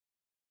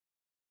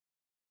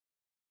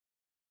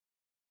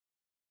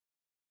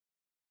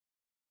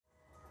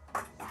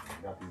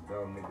Got these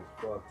dumb niggas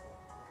fucked.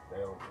 They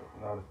don't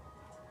know.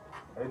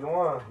 Hey,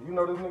 Juwan, you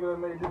know this nigga that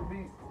made this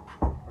beat?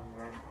 What's his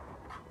name?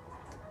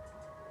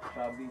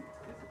 Top beat.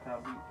 It's a top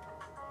beat.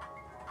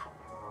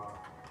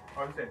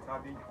 Oh, you said top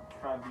beat?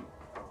 Top beat.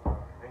 I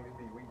think this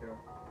beat weak though.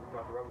 We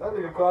about to roll. That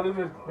nigga called this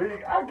bitch big.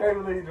 I can't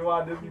believe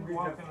Juwan this beat.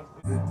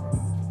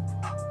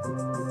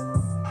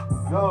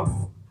 Go.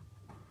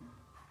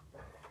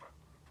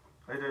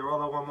 AJ,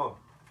 roll up one more.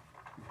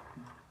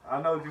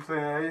 I know what you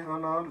saying, hey.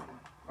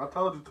 I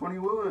told you 20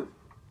 woods.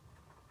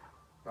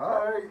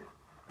 Alright.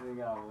 We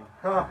got one.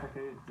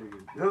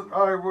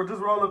 Alright, bro,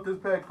 just roll up this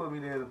pack for me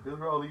then. Just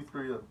roll these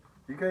three up.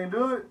 You can't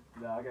do it?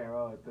 Nah, I can't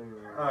roll it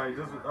through. Alright,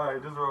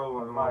 just roll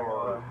one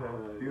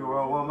more. You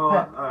roll one more?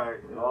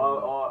 Alright.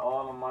 All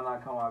of them might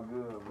not come out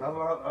good. That's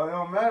what it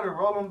don't matter.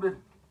 Roll them, bitch.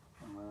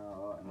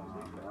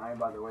 I ain't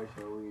about to waste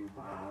your weed.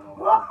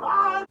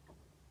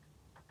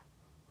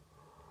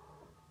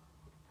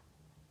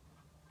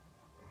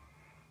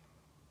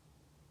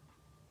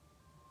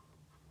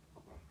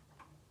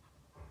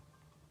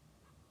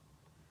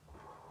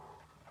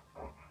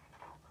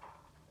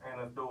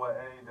 Let's do it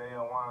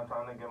Ep.1,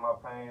 trying to get my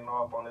pain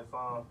off on this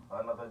song.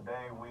 Another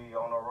day, we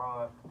on the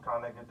run,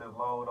 trying to get this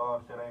load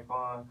off, shit ain't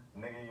fun.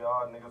 Nigga,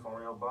 y'all niggas some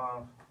real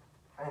bums.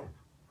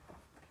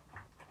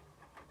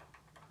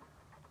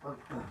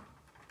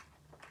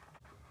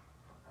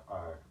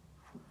 Alright.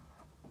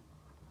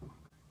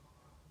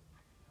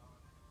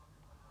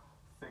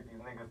 Sick these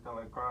niggas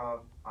stealing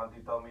crumbs.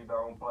 Auntie told me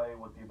don't play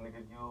with these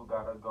niggas, you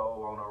gotta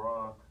go on the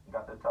run.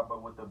 Got the chopper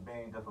with the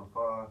beam, just for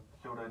fun.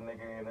 Shoot a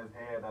nigga in his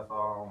head, that's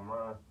all I'm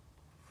run.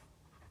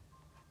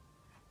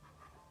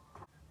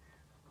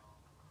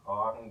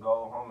 Or I can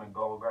go home and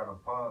go grab a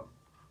pump.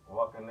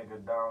 Walk a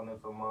nigga down in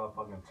some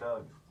motherfucking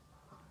chucks.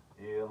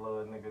 Yeah,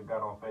 little nigga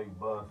got on fake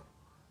bus.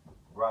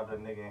 Roger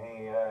nigga,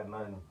 he ain't had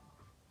nothing.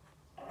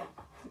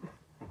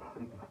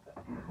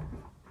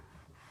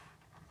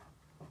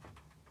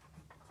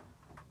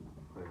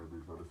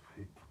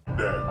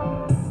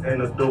 And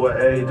let's do it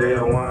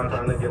Ep.1,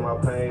 trying to get my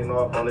pain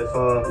off on this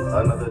song.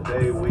 Another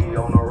day, we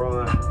on the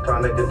run,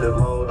 trying to get this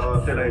load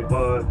off, shit ain't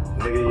fun.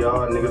 Nigga,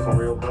 y'all niggas some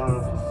real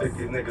bums. Sick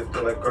these niggas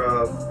stealing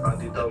crumbs.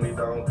 Auntie told me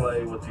don't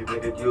play with these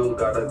niggas, you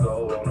gotta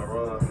go on the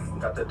run.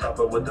 Got the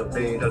chopper with the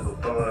beam, that's for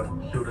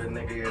fun. Shoot a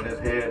nigga in his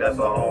head, that's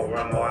a whole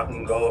run. Or I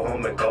can go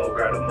home and go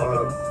grab a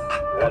bump.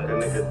 Walk a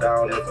nigga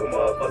down in some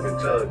motherfucking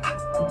chuck.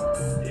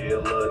 Yeah,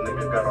 little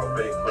nigga got on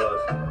fake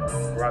bus.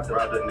 Roger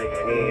nigga,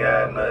 he ain't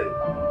had nothing.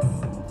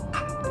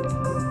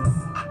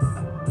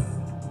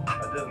 I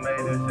just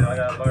made this shit, I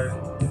gotta learn.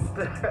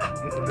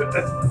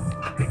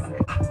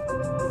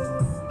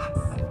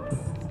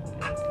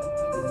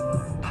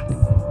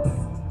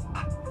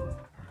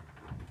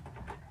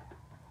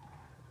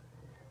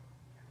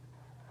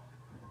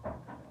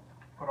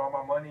 Put all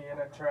my money in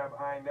a trap,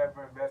 I ain't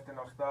never invest in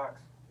no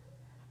stocks.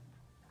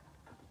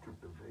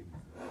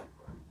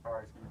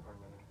 Alright, excuse me for a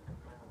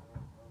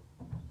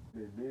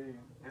minute.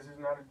 This is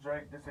not a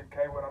Drake, this is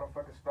K without a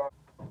fucking stock.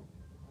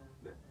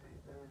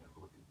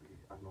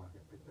 I know I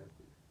can pick that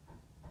bitch.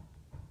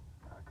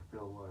 I can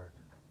feel water.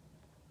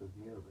 Just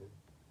me up, baby.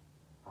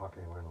 Oh, I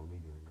can't wear no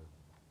medium, though. Is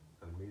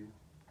that a medium?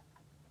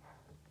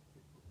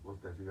 What's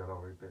that you got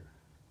on right there?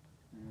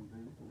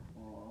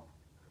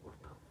 What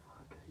the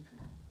fuck, AJ?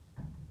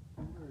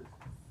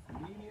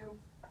 Medium?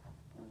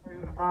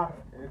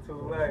 It's too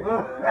late.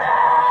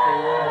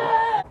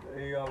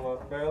 He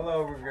almost fell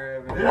over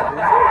grabbing it.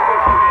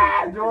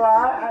 Joy, I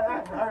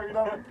already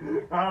know.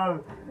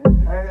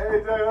 Hey,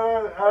 AJ,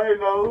 I ain't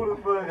know who the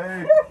fuck.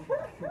 Hey,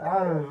 I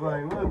was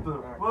like, what the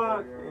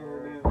fuck?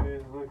 This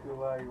bitch looking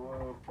like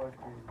one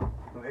fucking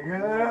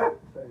Nigga.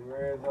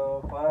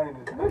 Redzone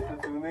finest. That's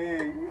what you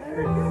need.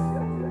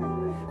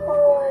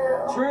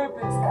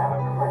 Tripping. Stop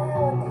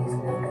playing with these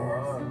niggas.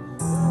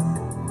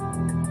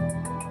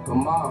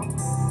 Come on.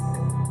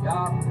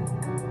 Y'all.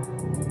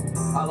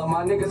 I love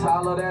my niggas, how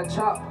I love that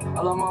chop.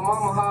 I love my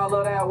mama, how I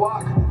love that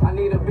walk. I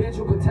need a bitch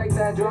who could take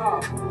that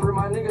drop. For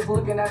my niggas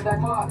looking at that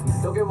clock.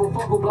 Don't give a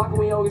fuck who block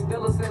me, always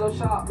still a settle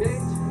shop,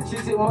 bitch. She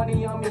took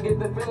money on me, get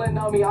the feeling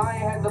on me. I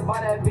ain't had to buy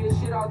that bitch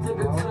shit, I took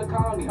it to the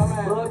county.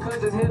 Little cuz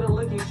just hit a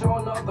licky,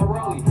 showing up the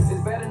rollie.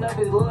 It's bad enough,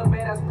 his little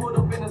bad ass put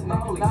up in the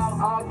snowly. Now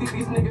I don't think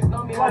these niggas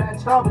know me, how that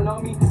chopping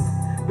on me.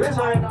 Bitch,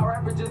 I ain't no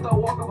rapper, just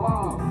don't walk up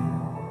on.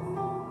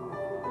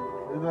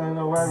 This ain't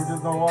no rapper,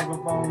 just don't walk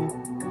up on me.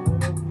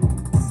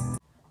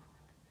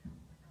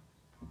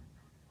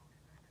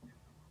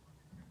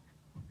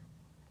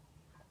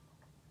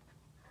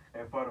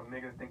 And for them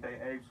niggas think they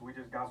apes, we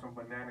just got some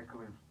banana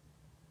clips.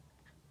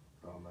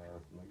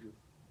 Dumbass niggas.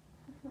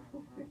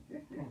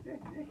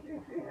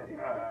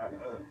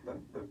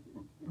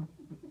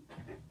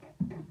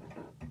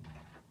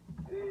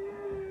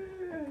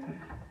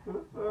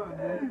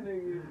 That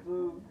nigga is so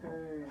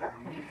crazy.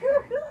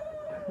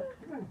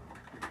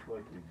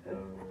 Fucking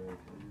dumbass.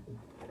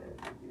 That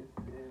nigga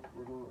said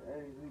for them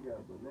apes, we got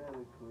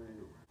banana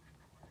clips.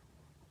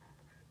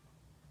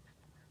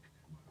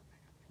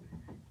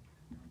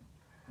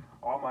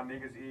 All my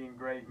niggas eating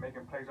great,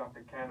 making plays off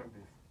the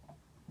cannabis.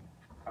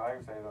 I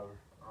ain't saying over.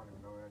 don't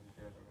even know what I just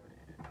said.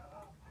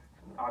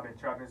 I've been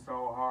trapping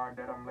so hard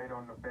that I'm late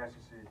on the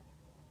fashion shit.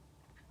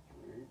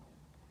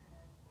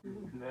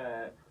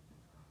 Nah.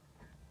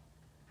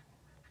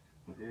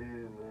 Yeah,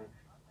 man.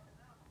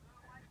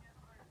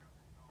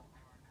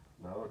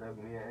 No, that's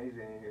me and AJ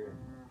in here.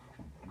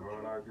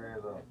 Growing our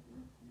dreads up.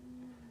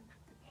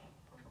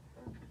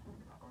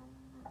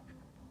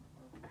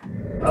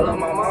 I love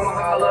my mama,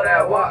 how I love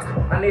that walk.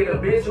 I need a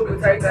bitch who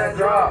can take that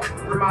drop.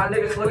 For my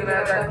niggas looking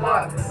at that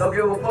clock. Don't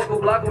give a fuck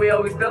who block we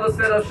always still a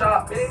set up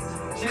shop.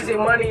 She see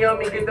money on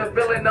me, get the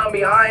feeling on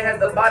me. I ain't had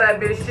to buy that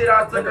bitch shit,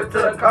 I took her to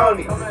the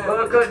county.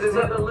 Cause this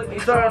other look, he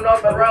showing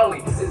off the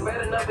rollie. It's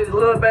bad enough, it's a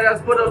little bad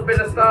ass put up in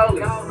the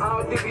stoley. I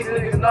don't think these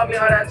niggas know me,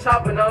 how that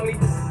chopping on me.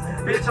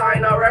 Bitch, I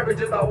ain't no rapper,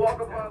 just I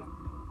walk up on.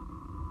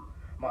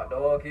 My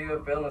dog here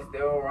feeling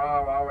still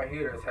around our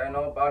heaters. Had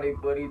nobody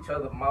but each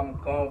other. Mama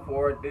calling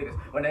for Adidas.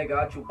 When they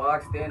got you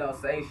boxed in, I'll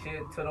say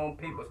shit to them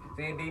peoples.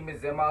 Seeing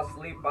demons in my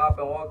sleep, I've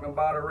been walking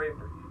by the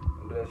reaper.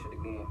 I'll do that shit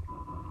again.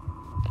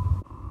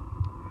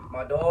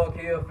 My dog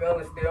here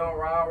feeling still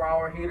around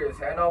our heaters.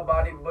 Had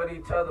nobody but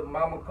each other.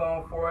 Mama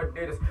calling for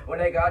Adidas. When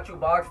they got you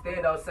boxed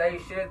in, they'll say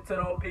shit to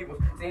them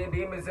peoples. Seeing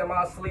demons in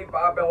my sleep,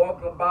 I've been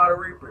walking by the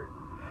reaper.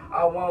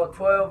 I want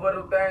 12 of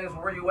them things.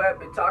 Where you at,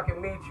 bitch? I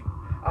can meet you.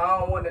 I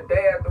don't want the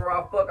day after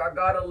I fuck, I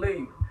gotta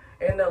leave.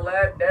 In the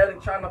lab daily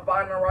trying to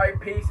find the right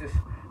pieces.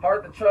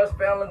 Hard to trust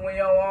family when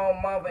your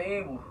own mama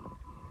evil.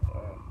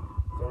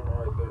 Something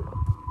right there.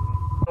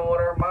 What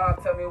her mom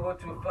tell me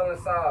what you feel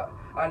inside.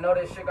 I know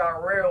this shit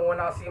got real when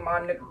I see my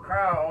nigga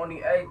crying.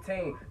 Only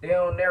 18, they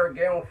don't never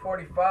gave him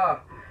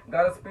 45.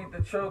 Gotta speak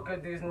the truth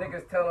cause these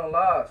niggas telling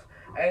lies.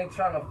 I ain't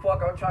trying to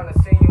fuck, I'm trying to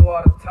see you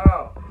all the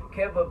time.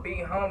 Can't but be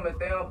home if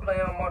they don't play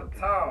them all the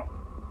time.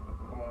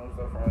 Come on, what's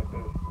up right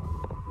there?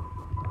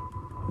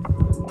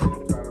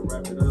 Try to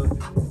wrap it up.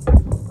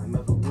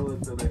 Another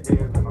wood to the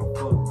head, and I'm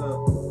fucked up.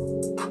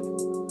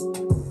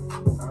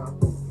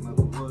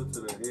 Another wood to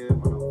the head,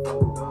 man, I'm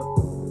fucked up.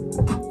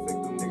 Think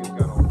them niggas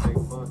got on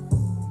fake bus.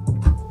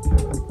 Them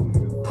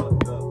niggas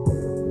fucked up.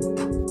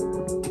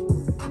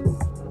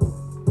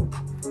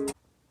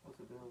 What's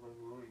the deal,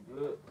 baby? We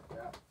good?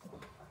 Yeah.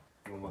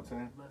 You want my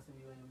team? Blessing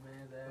you and your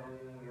man's ass.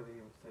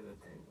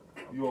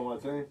 You want my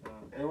team?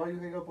 Hey, why you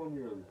hang up on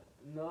me earlier?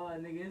 No,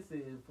 nigga, it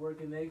said poor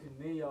connection.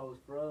 Then y'all was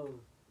froze.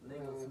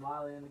 Nigga was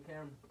smiling in the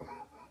camera.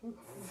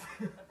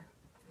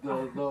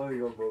 No, he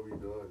gonna both be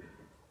doing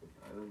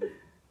it.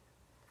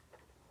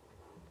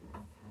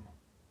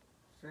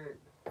 Shit,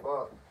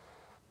 fuck.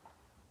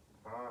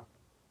 Huh?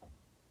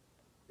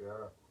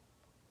 Yeah.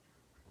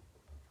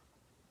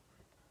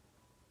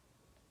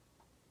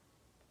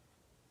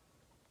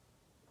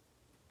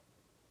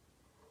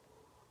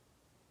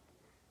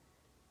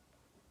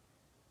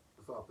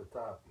 It's off the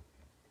top.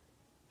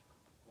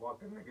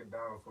 Walking nigga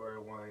down, swear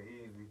it wasn't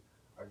easy.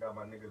 I got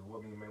my niggas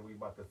with me, man. We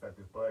about to set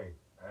this play.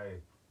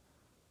 Hey,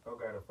 go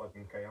get a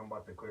fucking K. I'm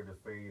about to clear the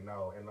scene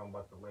now, and I'm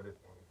about to let it.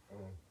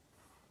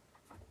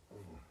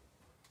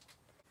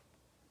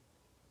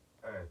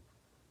 Hey,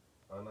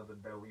 another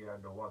day we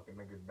had to walk a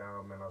nigga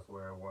down, man. I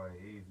swear it wasn't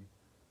easy.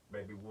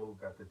 Baby Woo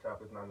got the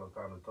chop. It's not no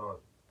time to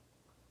talk.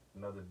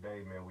 Another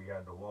day, man. We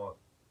had to walk.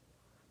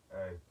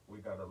 Hey, we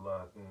got a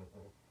lot. Hey,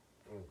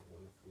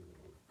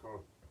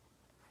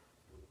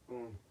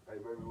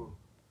 baby Woo.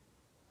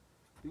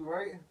 You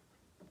right?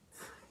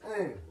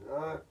 Hey,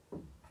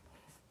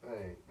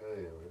 hey, go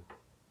ahead, man.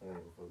 Hey,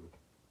 motherfucker.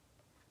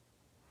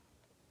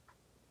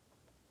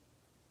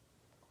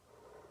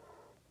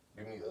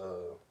 Give me,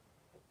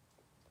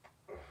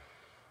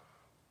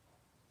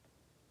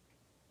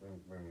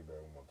 bring me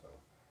back one more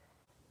time.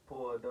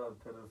 Pulled up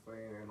to the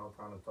scene, ain't no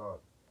time to talk.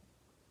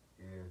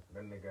 Yeah,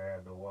 that nigga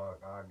had to walk.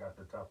 I got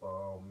the chopper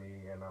on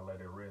me, and I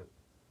let it rip.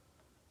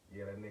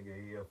 Yeah, that nigga,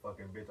 he a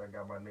fucking bitch. I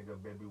got my nigga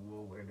Baby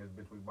Woo, and this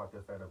bitch, we about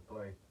to set a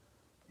play.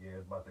 Yeah,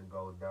 it's about to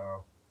go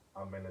down.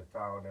 I'm in the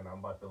town and I'm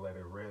about to let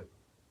it rip.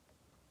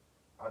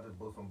 I just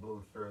bought some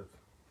blue shirts.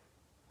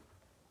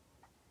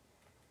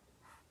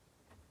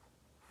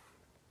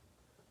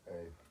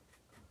 Hey,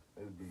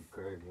 it'd be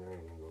crazy. I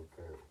ain't gonna go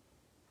care.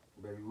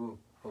 Baby Woo,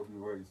 hope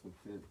you ready some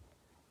shit.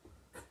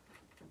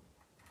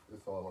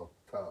 It's all off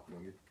the top,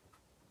 nigga.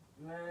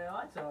 Man,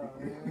 watch out,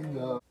 man.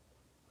 No.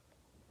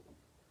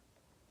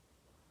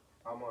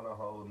 I'm on a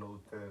whole new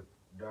tip,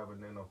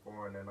 driving in a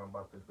foreign and I'm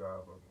about to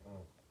drive a.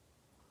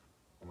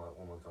 One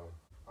more time.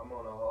 I'm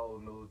on a whole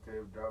new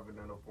tip, driving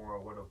in a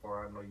foreign with a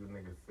foreign. I know you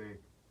niggas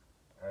sick.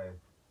 Hey,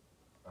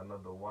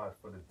 another watch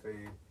for the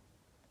team.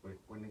 We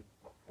need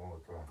one more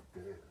time.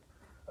 Yeah.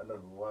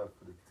 Another watch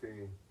for the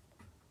team.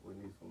 We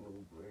need some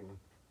new green.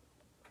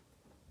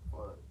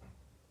 But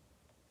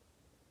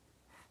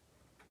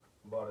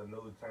bought a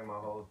new chain, my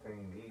whole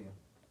team eating.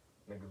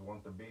 Niggas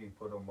want to be,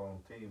 put them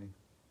on TV.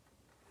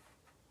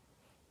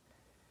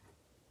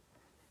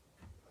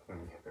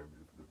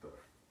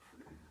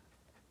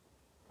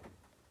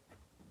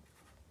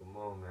 Come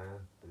on, man.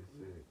 This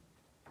shit.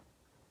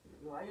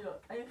 Why you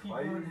keep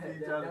doing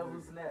that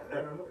double snap,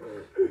 bro?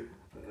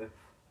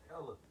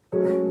 Hella.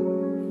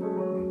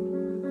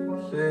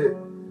 Shit.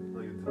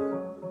 Look at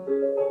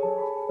this.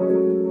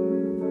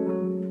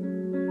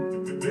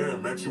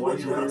 Why'd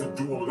you have to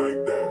do him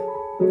like that?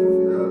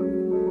 Yeah.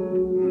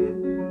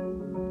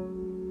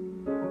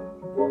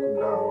 Walk him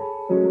down.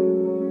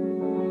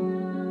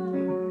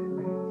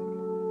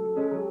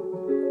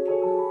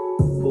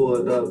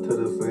 Pulled up to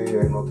the scene,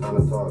 ain't no time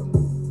to talk.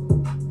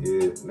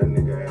 Yeah, that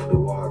nigga had to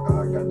walk.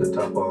 I got the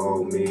chopper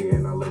on me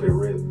and I let it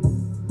rip.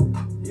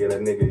 Yeah, that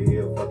nigga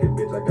here, fucking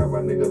bitch. I got my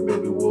nigga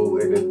Baby Woo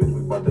and this bitch,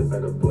 we bout to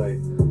set a play.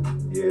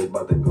 Yeah, it's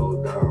about to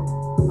go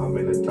down. I'm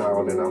in the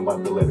town and I'm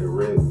about to let it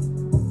rip.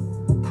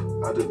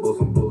 I just bought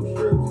some blue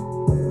strips.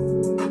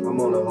 I'm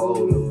on a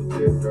whole new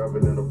tip,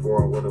 driving in the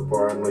foreign with a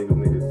bar. I know you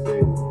niggas